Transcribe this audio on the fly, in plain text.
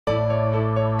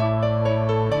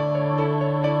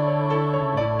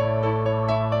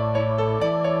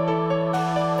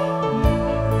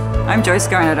I'm Joyce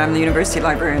Garnett. I'm the University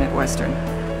Librarian at Western.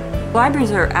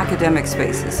 Libraries are academic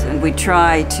spaces, and we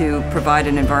try to provide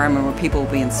an environment where people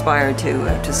will be inspired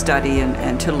to study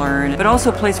and to learn, but also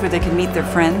a place where they can meet their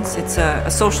friends. It's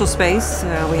a social space.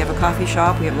 We have a coffee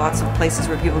shop. We have lots of places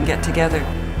where people can get together.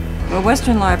 Well,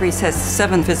 Western Libraries has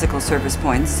 7 physical service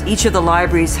points. Each of the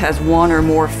libraries has 1 or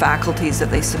more faculties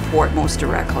that they support most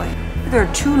directly. There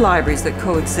are 2 libraries that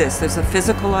coexist. There's a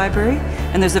physical library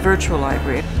and there's a virtual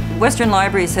library. Western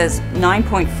Libraries has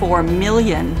 9.4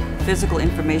 million physical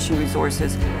information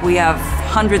resources. We have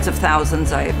hundreds of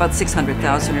thousands, about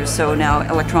 600,000 or so now,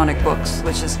 electronic books,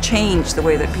 which has changed the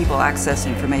way that people access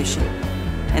information.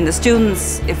 And the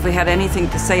students, if we had anything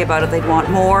to say about it, they'd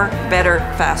want more, better,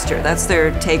 faster. That's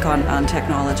their take on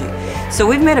technology. So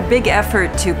we've made a big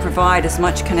effort to provide as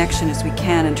much connection as we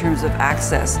can in terms of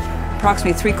access.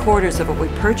 Approximately 3/4 of what we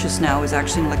purchase now is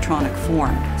actually in electronic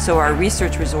form. So our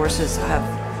research resources have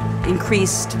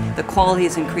increased, the quality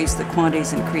has increased, the quantity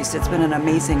has increased. It's been an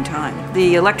amazing time.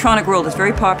 The electronic world is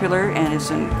very popular and is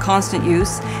in constant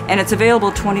use, and it's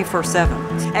available 24/7.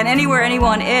 And anywhere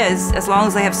anyone is, as long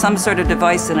as they have some sort of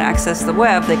device and access the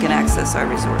web, they can access our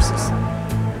resources.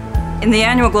 In the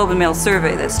annual Globe and Mail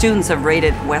survey, the students have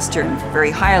rated Western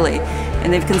very highly,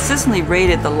 and they've consistently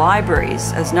rated the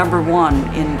libraries as #1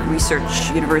 in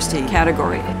research university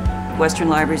category. Western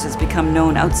Libraries has become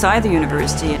known outside the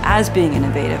university as being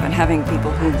innovative and having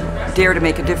people who dare to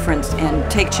make a difference and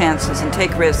take chances and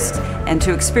take risks and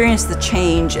to experience the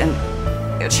change and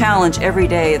challenge every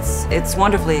day. It's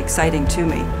wonderfully exciting to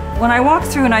me. When I walk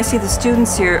through and I see the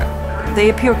students here, they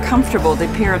appear comfortable, they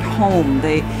appear at home,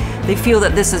 they feel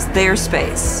that this is their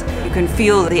space. You can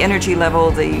feel the energy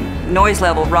level, the noise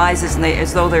level rises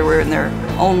as though they were in their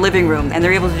own living room, and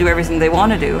they're able to do everything they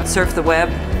want to do. Surf the web,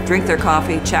 drink their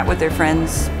coffee, chat with their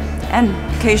friends, and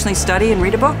occasionally study and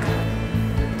read a book.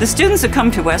 The students who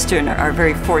come to Western are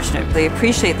very fortunate. They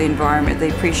appreciate the environment, they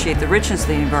appreciate the richness of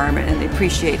the environment, and they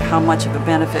appreciate how much of a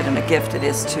benefit and a gift it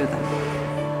is to them.